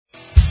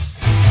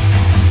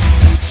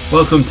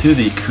Welcome to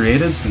the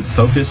Creatives in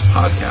Focus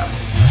podcast.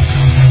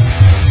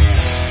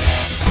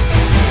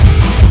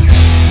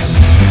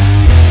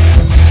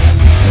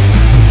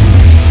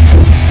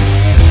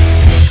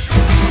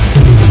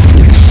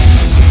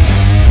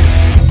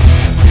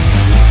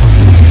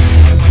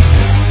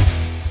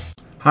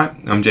 Hi,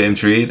 I'm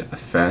James Reed, a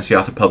fantasy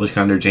author published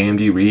under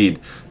JMD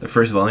Reed. The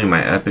first volume of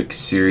my epic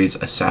series,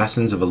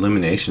 Assassins of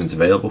Illumination, is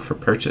available for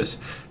purchase.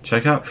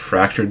 Check out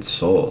Fractured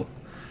Soul.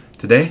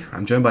 Today,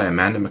 I'm joined by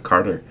Amanda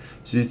McCarter.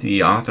 She's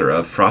the author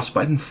of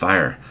Frostbite and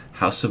Fire,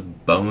 House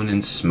of Bone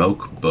and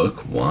Smoke,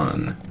 Book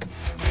 1.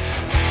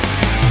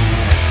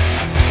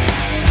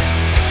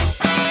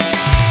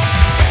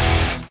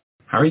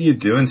 How are you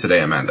doing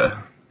today,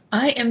 Amanda?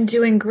 I am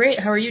doing great.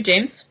 How are you,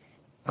 James?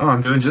 Oh,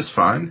 I'm doing just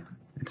fine.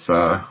 It's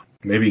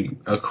maybe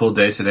a cool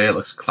day today. It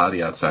looks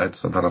cloudy outside,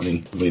 so that'll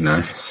be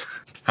nice.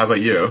 How about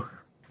you?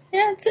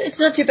 Yeah, it's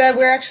not too bad.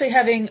 We're actually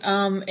having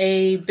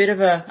a bit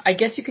of a, I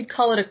guess you could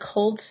call it a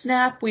cold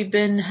snap. We've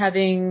been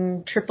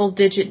having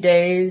triple-digit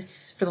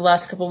days for the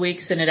last couple of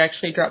weeks, and it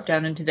actually dropped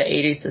down into the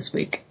 80s this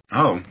week.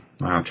 Oh,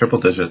 wow, triple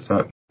digits.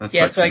 That's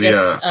yeah, like so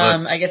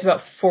I guess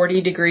about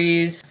 40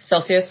 degrees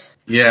Celsius.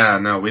 Yeah,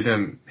 no, we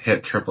didn't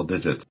hit triple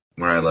digits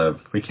where I live.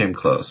 We came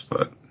close,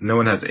 but no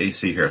one has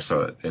AC here,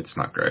 so it's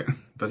not great.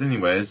 But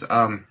anyways,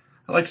 I'd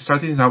like to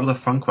start these out with a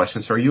fun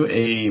question. So are you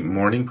a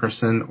morning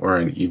person or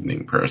an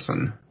evening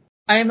person?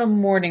 I am a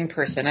morning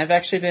person. I've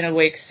actually been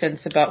awake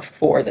since about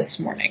 4 this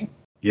morning.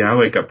 Yeah, I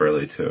wake up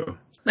early too.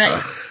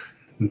 Nice.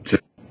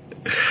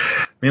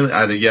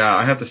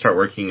 I have to start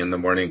working in the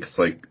morning because,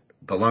 like,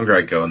 the longer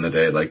I go in the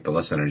day, like, the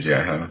less energy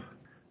I have.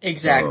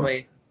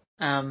 Exactly.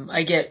 So.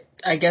 I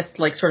guess,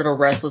 like, sort of a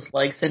restless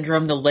leg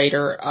syndrome. The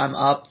later I'm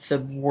up, the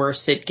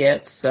worse it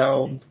gets.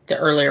 So the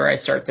earlier I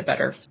start, the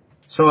better.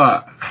 So,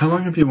 how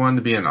long have you wanted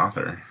to be an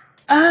author?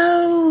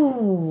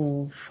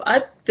 Oh,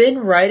 I've been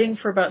writing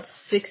for about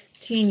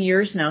 16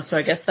 years now, so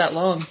I guess that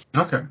long.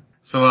 Okay.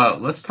 So,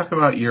 let's talk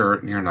about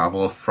your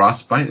novel,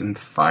 Frostbite and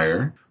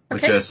Fire,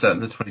 which is set in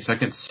the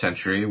 22nd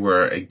century,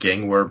 where a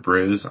gang war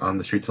brews on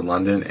the streets of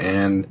London,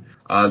 and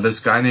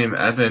this guy named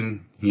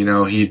Evan,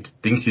 he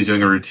thinks he's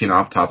doing a routine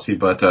autopsy,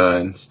 but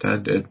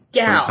instead it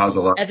can cause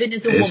a lot. Evan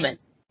is a woman.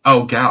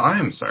 Oh, Gal, I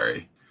am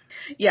sorry.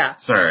 Yeah.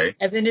 Sorry.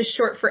 Evan is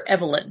short for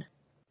Evelyn.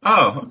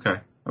 Oh,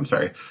 okay. I'm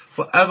sorry.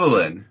 Well,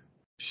 Evan,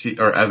 she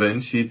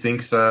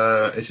thinks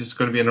it's just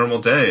going to be a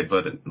normal day,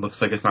 but it looks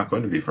like it's not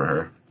going to be for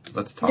her.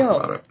 Let's talk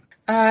about it.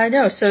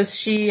 No, so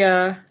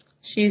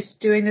she's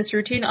doing this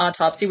routine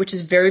autopsy, which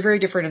is very, very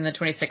different in the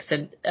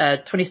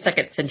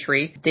 22nd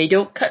century. They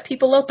don't cut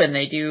people open.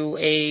 They do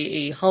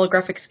a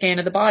holographic scan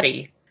of the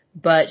body.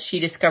 But she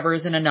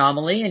discovers an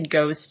anomaly and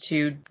goes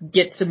to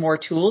get some more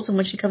tools, and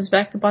when she comes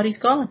back, the body's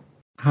gone.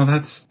 Oh,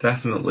 that's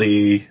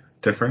definitely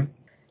different.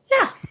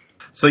 Yeah.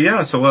 So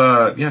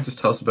just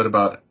tell us a bit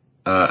about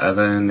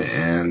Evan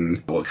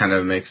and what kind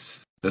of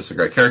makes this a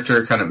great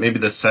character, kind of maybe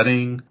the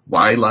setting,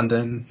 why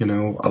London,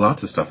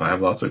 lots of stuff. I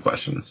have lots of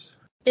questions.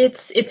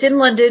 It's in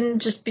London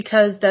just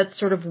because that's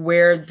sort of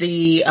where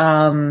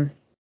the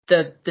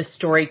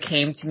story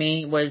came to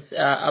me, was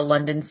a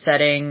London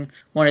setting,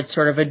 wanted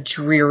sort of a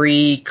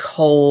dreary,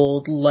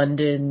 cold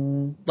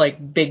London,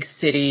 like big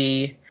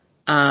city,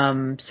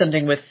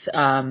 something with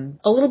a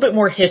little bit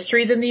more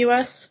history than the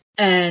US.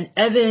 And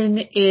Evan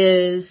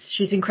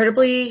she's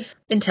incredibly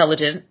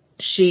intelligent.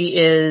 She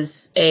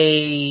is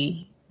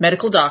a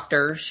medical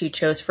doctor. She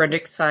chose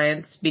forensic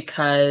science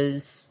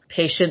because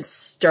patients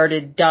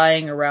started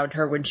dying around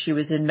her when she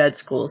was in med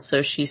school,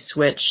 so she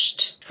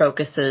switched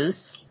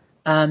focuses.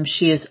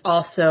 She is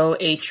also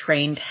a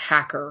trained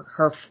hacker.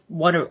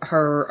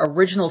 Her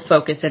original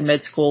focus in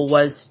med school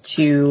was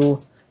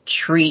to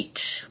treat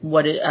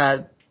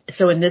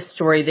so in this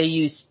story they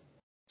use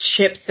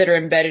chips that are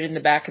embedded in the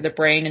back of the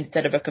brain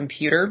instead of a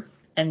computer.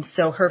 And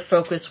so her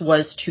focus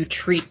was to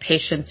treat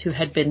patients who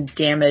had been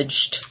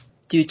damaged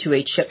due to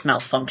a chip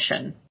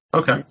malfunction.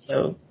 Okay. And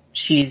so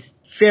she's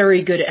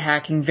very good at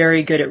hacking,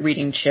 very good at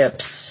reading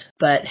chips,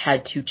 but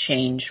had to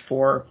change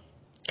for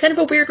kind of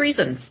a weird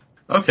reason.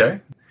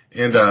 Okay.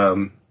 And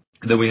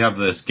then we have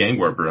this gang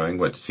war brewing,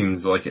 which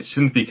seems like it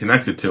shouldn't be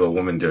connected to a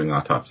woman doing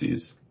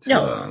autopsies.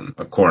 To,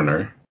 a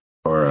coroner.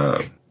 Or,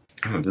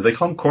 do they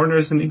call them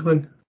coroners in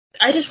England?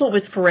 I just went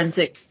with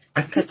forensic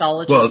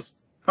pathologist. Well,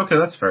 okay,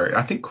 that's fair.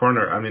 I think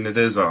coroner,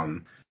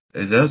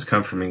 it does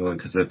come from England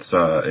because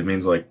it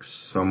means like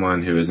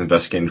someone who is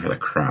investigating for the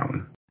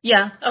crown.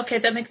 Yeah, okay,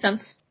 that makes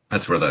sense.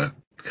 That's where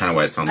it's kind of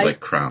why it sounds like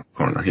crown,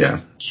 coroner,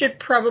 yeah. Should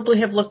probably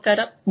have looked that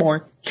up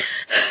more.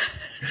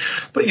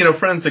 But,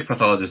 forensic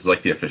pathologist is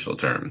like the official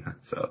term,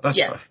 so that's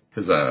tough.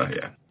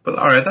 But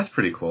alright, that's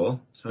pretty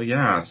cool. So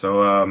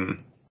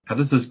how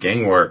does this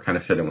gang war kind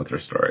of fit in with her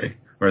story?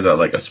 Or is that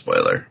like a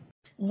spoiler?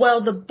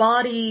 Well, the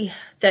body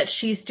that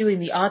she's doing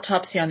the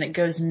autopsy on that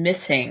goes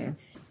missing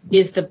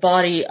is the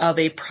body of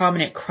a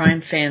prominent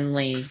crime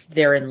family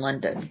there in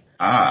London.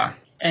 Ah.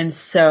 And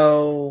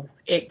so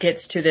it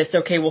gets to this,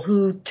 okay, well,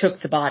 who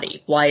took the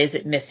body? Why is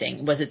it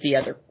missing? Was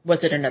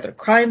it another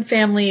crime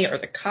family? Are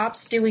the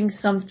cops doing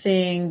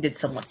something? Did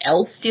someone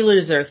else steal it?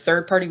 Is there a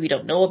third party we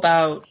don't know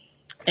about?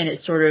 And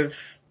it's sort of,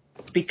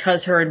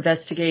 because her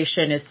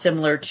investigation is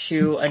similar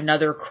to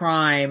another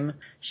crime,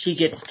 she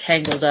gets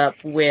tangled up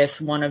with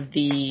one of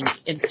the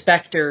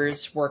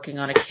inspectors working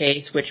on a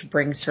case, which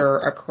brings her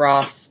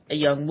across a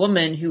young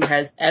woman who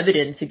has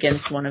evidence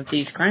against one of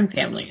these crime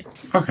families.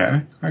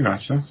 Okay, I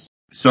gotcha.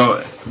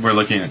 So we're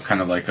looking at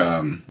kind of like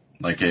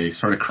a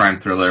sort of crime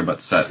thriller, but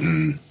set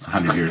in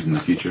 100 years in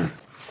the future.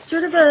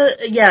 Sort of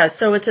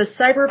so it's a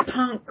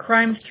cyberpunk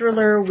crime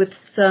thriller with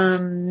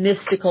some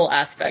mystical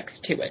aspects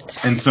to it.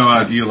 And so,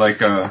 do you like,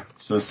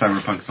 so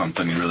Cyberpunk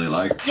something you really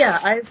like? Yeah,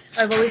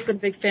 I've always been a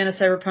big fan of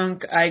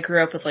cyberpunk. I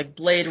grew up with like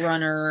Blade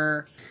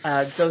Runner,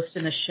 Ghost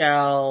in the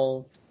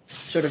Shell,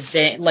 sort of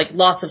like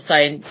lots of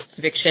science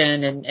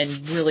fiction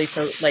and really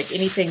so like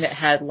anything that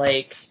had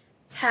like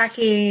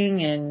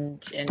hacking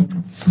and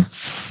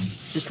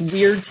just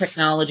weird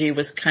technology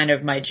was kind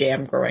of my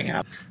jam growing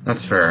up.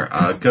 That's fair.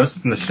 Ghost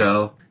in the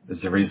Shell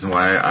is the reason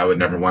why I would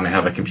never want to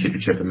have a computer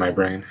chip in my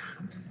brain.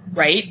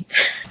 Right?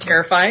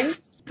 Terrifying.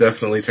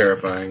 Definitely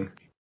terrifying.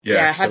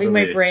 Yeah, having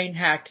my brain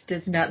hacked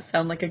does not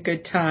sound like a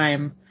good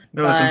time.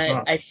 No, it does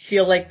not. I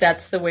feel like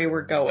that's the way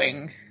we're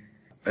going.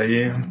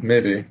 Yeah,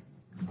 maybe.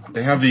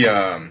 They have they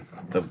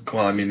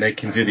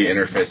can do the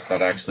interface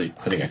without actually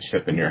putting a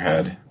chip in your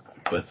head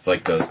with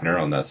like those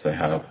neural nets they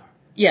have.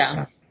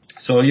 Yeah.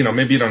 So,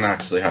 maybe you don't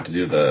actually have to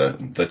do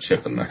the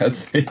chip in the head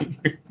thing.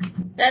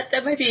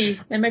 That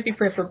might be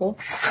preferable.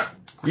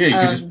 Yeah, you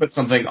could just put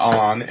something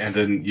on and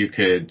then you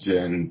could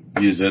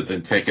use it,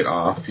 then take it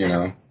off,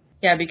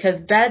 Yeah, because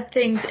bad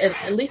things,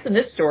 at least in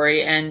this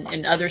story and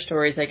in other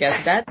stories, I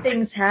guess, bad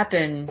things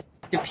happen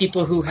to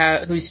people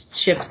whose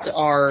chips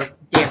are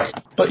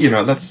damaged. But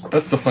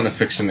that's the fun of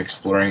fiction,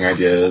 exploring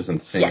ideas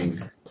and seeing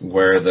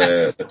where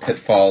the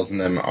pitfalls in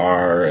them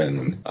are,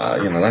 and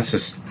that's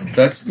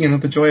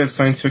the joy of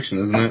science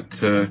fiction, isn't it?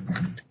 To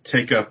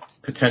take up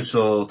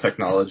potential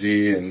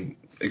technology and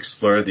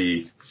explore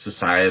the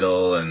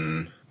societal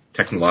and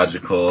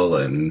technological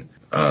and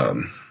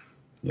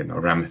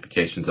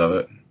ramifications of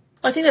it.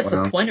 I think that's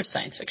the point of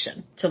science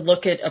fiction, to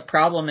look at a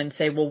problem and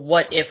say, well,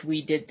 what if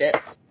we did this?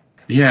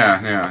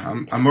 Yeah.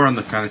 I'm more on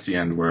the fantasy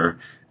end where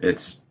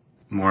it's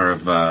more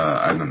of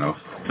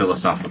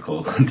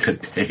philosophical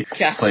debate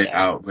played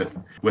out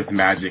with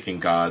magic and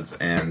gods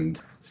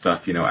and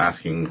stuff,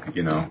 asking,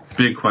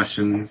 big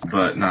questions,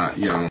 but not,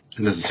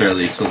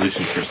 necessarily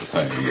solutions for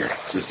society, or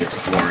just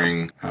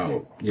exploring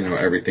how,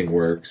 everything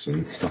works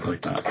and stuff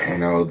like that.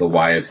 The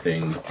why of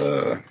things,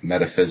 the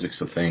metaphysics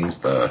of things,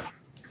 the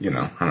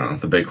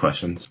big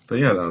questions. But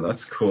yeah,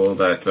 that's cool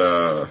that,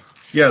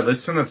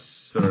 this kind of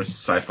sort of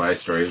sci-fi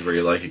stories where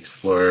you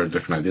explore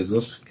different ideas,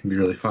 those can be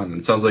really fun.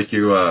 And it sounds like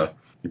you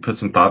put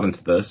some thought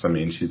into this. I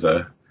mean,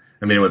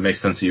 it would make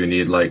sense that you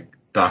need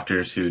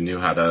doctors who knew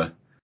how to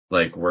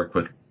work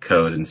with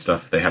code and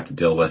stuff. They have to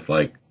deal with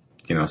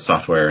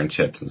software and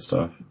chips and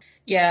stuff.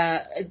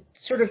 Yeah,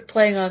 sort of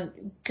playing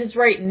on, because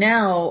right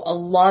now a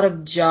lot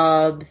of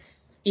jobs,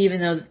 even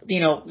though,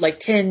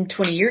 10,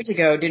 20 years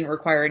ago didn't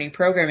require any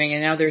programming,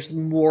 and now there's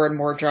more and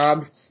more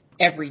jobs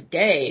every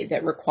day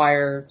that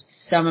require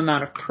some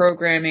amount of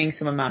programming,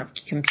 some amount of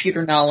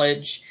computer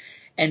knowledge,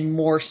 and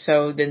more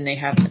so than they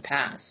have in the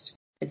past.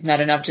 It's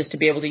not enough just to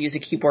be able to use a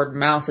keyboard and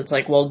mouse. It's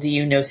like, well, do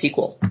you know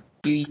SQL?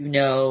 Do you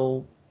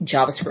know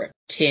JavaScript?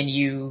 Can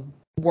you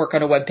work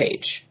on a web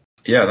page?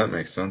 Yeah, that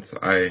makes sense.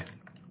 I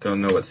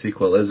don't know what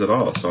SQL is at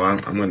all, so I'm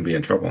going to be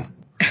in trouble.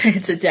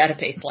 It's a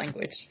database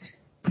language.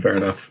 Fair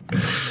enough.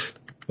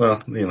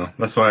 Well,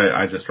 that's why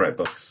I just write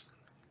books.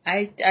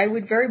 I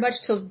would very much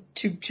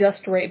to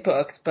just write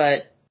books,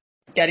 but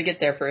got to get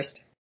there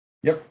first.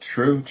 Yep,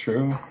 true.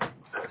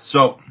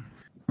 So,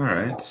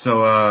 alright,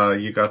 so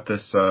you got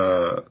this,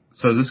 so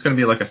is this going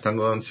to be like a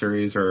standalone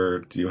series, or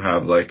do you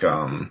have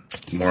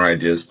more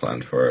ideas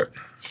planned for it?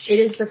 It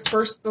is the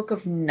first book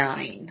of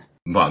 9.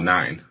 Well,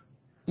 9.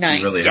 9,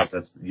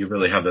 you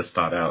really have this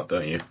thought out,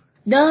 don't you?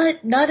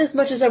 Not as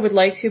much as I would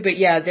like to, but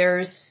yeah,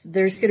 there's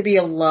going to be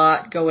a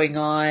lot going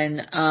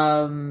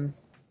on.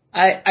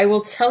 I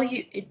will tell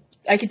you,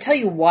 I can tell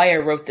you why I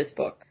wrote this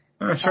book.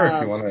 Sure,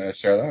 if you want to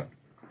share that.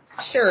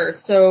 Sure.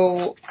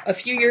 So a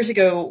few years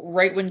ago,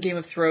 right when Game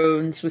of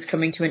Thrones was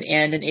coming to an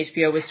end and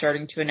HBO was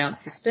starting to announce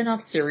the spin-off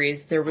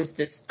series, there was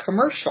this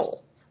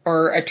commercial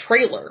or a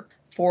trailer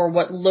for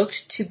what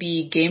looked to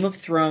be Game of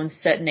Thrones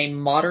set in a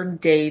modern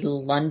day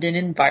London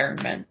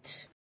environment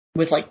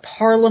with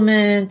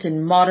Parliament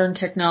and modern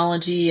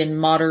technology and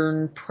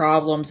modern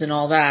problems and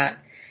all that.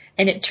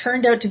 And it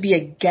turned out to be a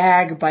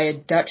gag by a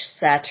Dutch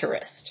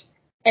satirist.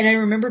 And I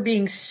remember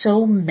being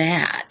so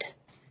mad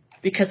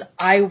because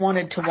I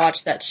wanted to watch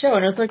that show.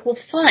 And I was like, well,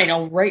 fine,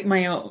 I'll write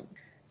my own.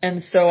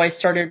 And so I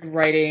started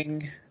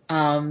writing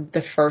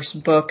the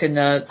first book in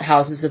the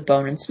Houses of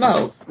Bone and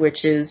Smoke,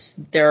 which is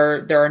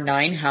there are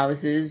 9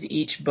 houses.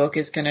 Each book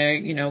is going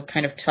to,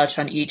 kind of touch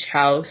on each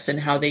house and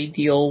how they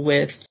deal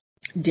with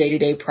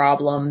day-to-day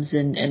problems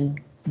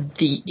and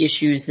the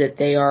issues that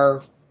they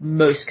are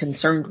most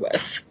concerned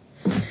with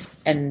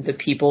and the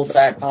people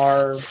that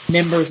are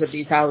members of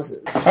these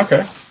houses.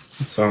 Okay.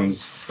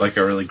 Sounds like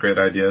a really great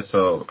idea.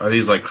 So are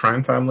these like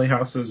crime family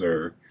houses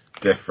or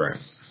different?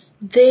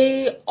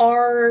 They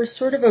are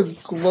sort of a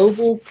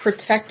global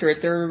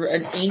protectorate. They're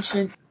an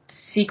ancient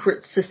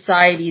secret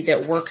society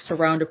that works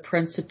around a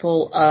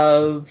principle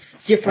of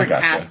different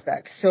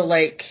aspects. So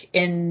like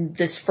in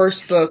this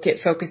first book, it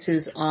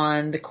focuses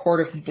on the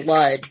Court of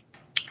Blood,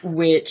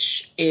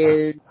 which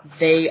is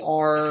they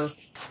are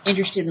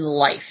interested in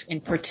life,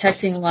 in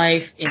protecting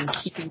life, in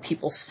keeping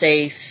people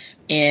safe,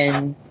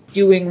 in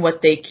doing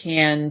what they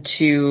can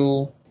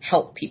to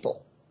help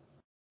people.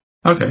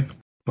 Okay.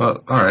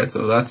 Well, alright,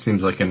 so that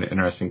seems like an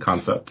interesting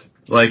concept.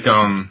 Like,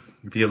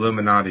 the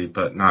Illuminati,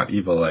 but not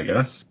evil, I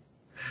guess.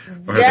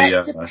 Or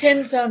that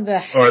depends on the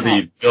house. Or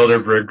the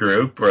Bilderberg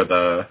Group,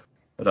 or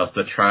what else,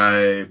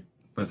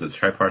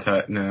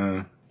 tripartite?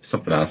 No,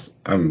 something else.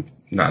 I'm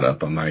not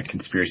up on my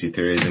conspiracy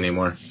theories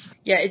anymore.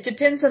 Yeah, it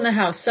depends on the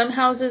house. Some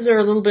houses are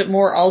a little bit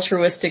more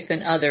altruistic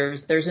than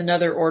others. There's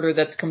another order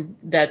that's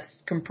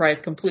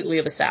comprised completely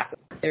of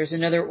assassins. There's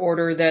another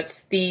order that's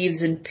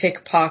thieves and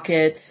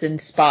pickpockets and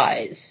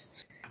spies.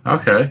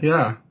 Okay,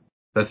 yeah.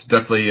 That's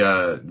definitely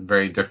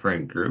very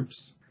different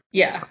groups.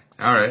 Yeah.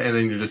 All right, and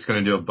then you're just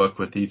going to do a book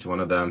with each one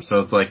of them. So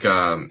it's like,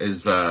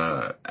 is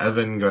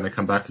Evan going to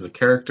come back as a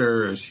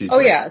character? Or is she?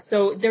 Yeah.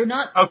 So they're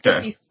not going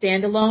to be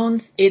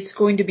standalones. It's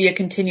going to be a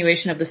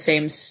continuation of the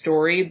same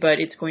story, but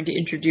it's going to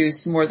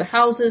introduce more of the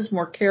houses,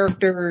 more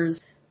characters,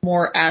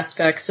 more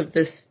aspects of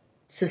this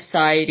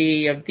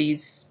society, of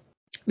these,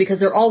 because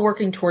they're all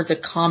working towards a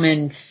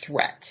common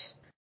threat,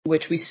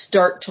 which we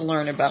start to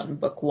learn about in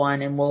book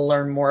 1 and we'll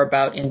learn more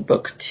about in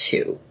book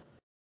 2.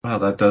 Wow,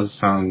 that does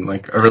sound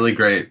like a really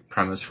great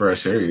premise for a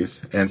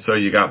series. And so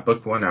you got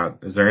book 1 out.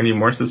 Is there any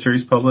more to the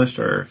series published,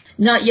 or?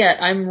 Not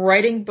yet. I'm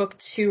writing book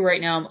 2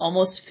 right now. I'm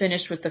almost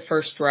finished with the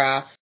first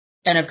draft.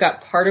 And I've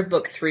got part of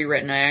book 3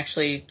 written. I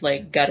actually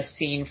got a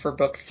scene for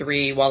book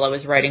 3 while I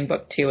was writing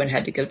book 2 and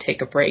had to go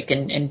take a break,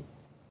 and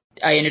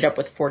I ended up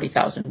with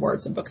 40,000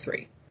 words in book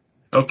 3.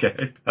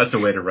 Okay. That's a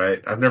way to write.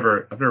 I've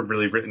never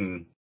really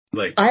written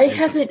I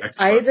haven't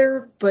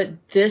either, but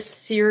this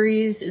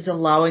series is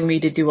allowing me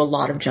to do a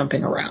lot of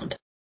jumping around.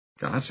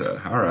 Gotcha.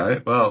 All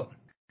right. Well,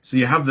 so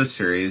you have this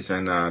series,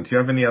 and do you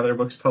have any other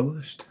books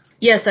published?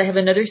 Yes, I have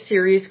another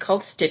series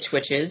called Stitch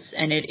Witches,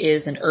 and it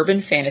is an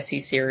urban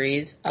fantasy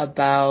series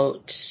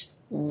about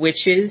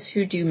witches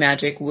who do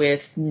magic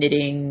with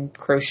knitting,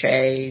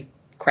 crochet,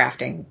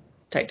 crafting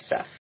type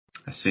stuff.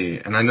 I see.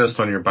 And I noticed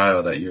on your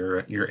bio that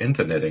you're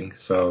into knitting,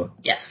 so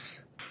yes.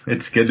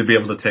 It's good to be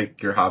able to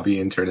take your hobby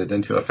and turn it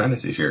into a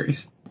fantasy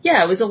series.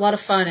 Yeah, it was a lot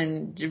of fun,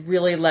 and it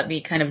really let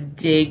me kind of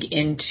dig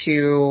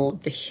into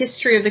the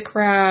history of the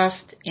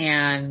craft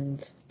and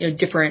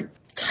different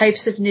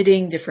types of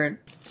knitting,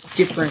 different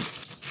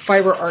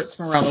fiber arts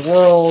from around the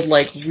world,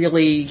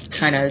 really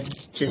kind of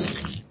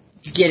just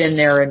get in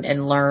there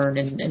and learn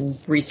and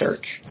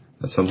research.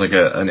 That sounds like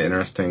an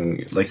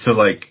interesting, do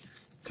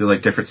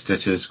different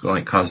stitches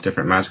cause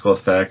different magical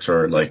effects,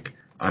 or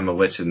I'm a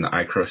witch and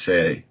I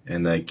crochet,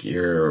 and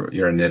you're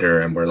a knitter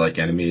and we're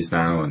enemies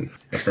now, and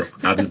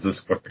how does this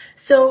work?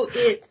 So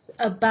it's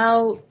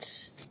about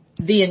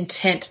the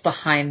intent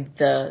behind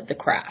the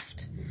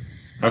craft.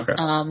 Okay.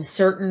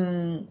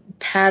 Certain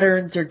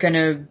patterns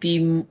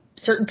and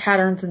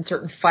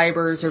certain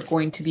fibers are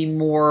going to be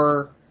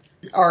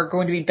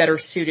better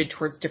suited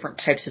towards different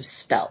types of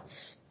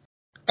spells.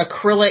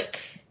 Acrylic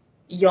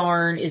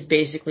yarn is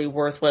basically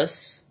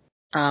worthless.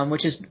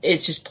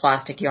 It's just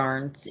plastic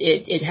yarn.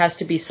 It has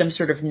to be some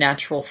sort of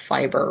natural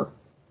fiber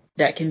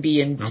that can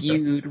be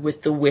imbued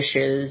with the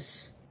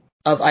wishes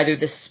of either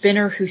the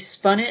spinner who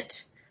spun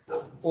it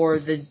or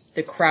the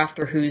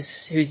crafter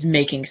who's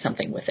making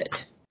something with it.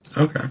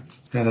 Okay.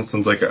 Yeah, that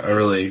sounds like a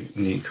really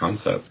neat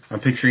concept.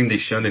 I'm picturing the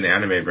shonen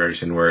anime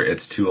version where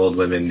it's two old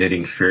women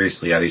knitting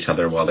furiously at each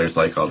other while there's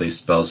all these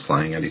spells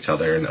flying at each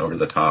other and over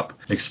the top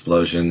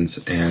explosions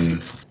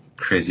and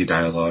crazy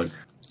dialogue.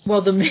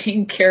 Well, the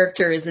main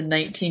character is a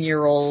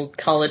 19-year-old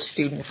college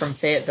student from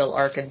Fayetteville,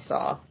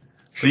 Arkansas.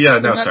 But yeah,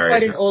 so not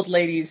quite an old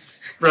lady's.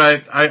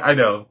 Right, I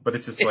know, but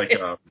it's just my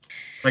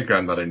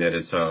grandmother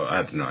knitted, so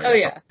I don't know. Oh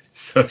yeah.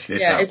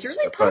 It's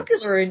really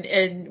popular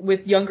and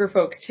with younger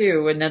folks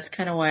too, and that's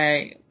kind of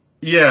why.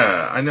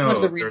 Yeah, I know. One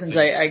of the reasons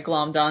I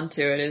glommed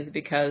onto it is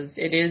because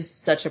it is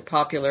such a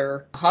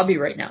popular hobby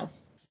right now.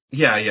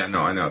 Yeah,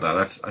 no, I know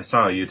that. I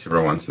saw a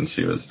YouTuber once, and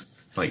she was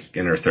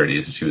in her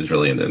 30s, and she was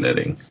really into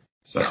knitting.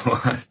 So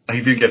I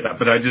do get that,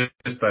 but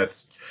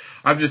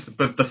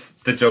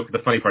the joke, the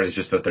funny part is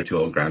just that they're two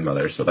old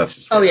grandmothers, so that's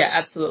just. Oh yeah,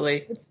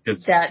 absolutely.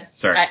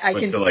 I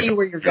can see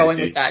where you're going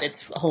with that.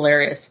 It's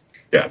hilarious.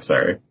 Yeah,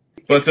 sorry,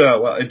 but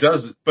it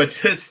does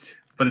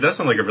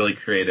sound like a really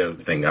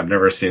creative thing. I've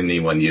never seen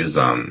anyone use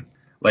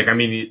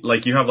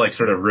you have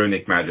sort of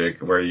runic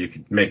magic where you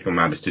could make them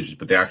out of stitches,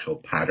 but the actual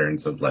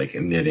patterns of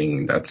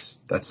knitting, that's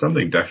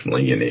something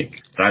definitely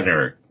unique that I've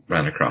never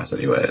ran across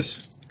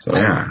anyways. So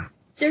yeah.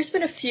 There's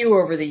been a few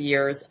over the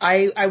years.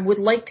 I would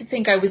like to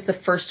think I was the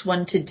first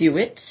one to do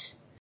it,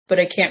 but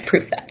I can't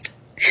prove that.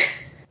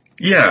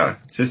 Yeah,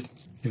 just,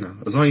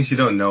 as long as you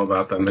don't know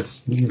about them,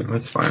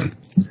 it's fine.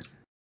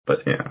 But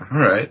yeah,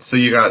 alright. So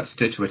you got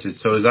Stitch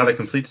Witches. So is that a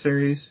complete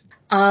series?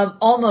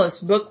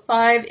 Almost. Book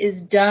 5 is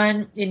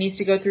done. It needs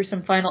to go through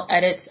some final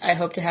edits. I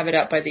hope to have it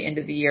out by the end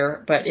of the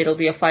year, but it'll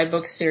be a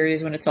 5-book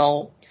series when it's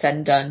all said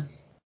and done.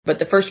 But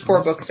the first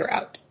 4 books are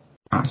out.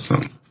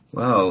 Awesome.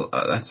 Well,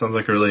 that sounds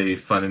like a really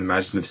fun and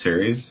imaginative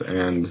series,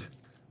 and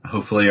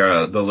hopefully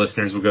the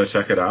listeners will go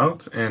check it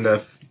out. And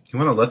if you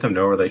want to let them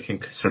know where they can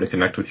sort of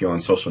connect with you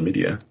on social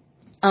media.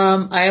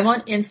 I am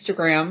on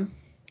Instagram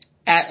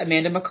at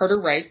Amanda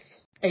McCarter Writes.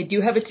 I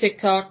do have a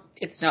TikTok.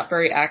 It's not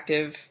very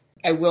active.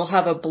 I will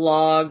have a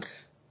blog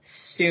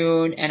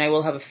soon, and I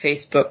will have a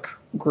Facebook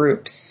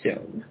group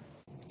soon.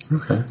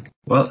 Okay.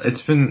 Well,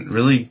 it's been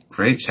really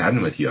great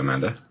chatting with you,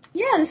 Amanda.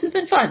 Yeah, this has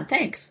been fun.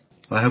 Thanks.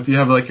 Well, I hope you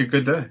have a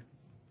good day.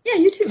 Yeah,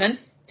 you too, man.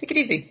 Take it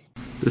easy.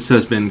 This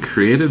has been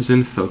Creatives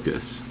in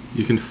Focus.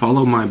 You can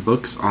follow my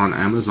books on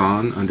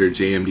Amazon under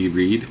JMD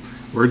Read,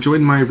 or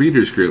join my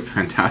readers group,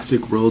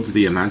 Fantastic Worlds of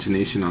the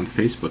Imagination, on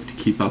Facebook to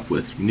keep up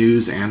with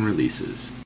news and releases.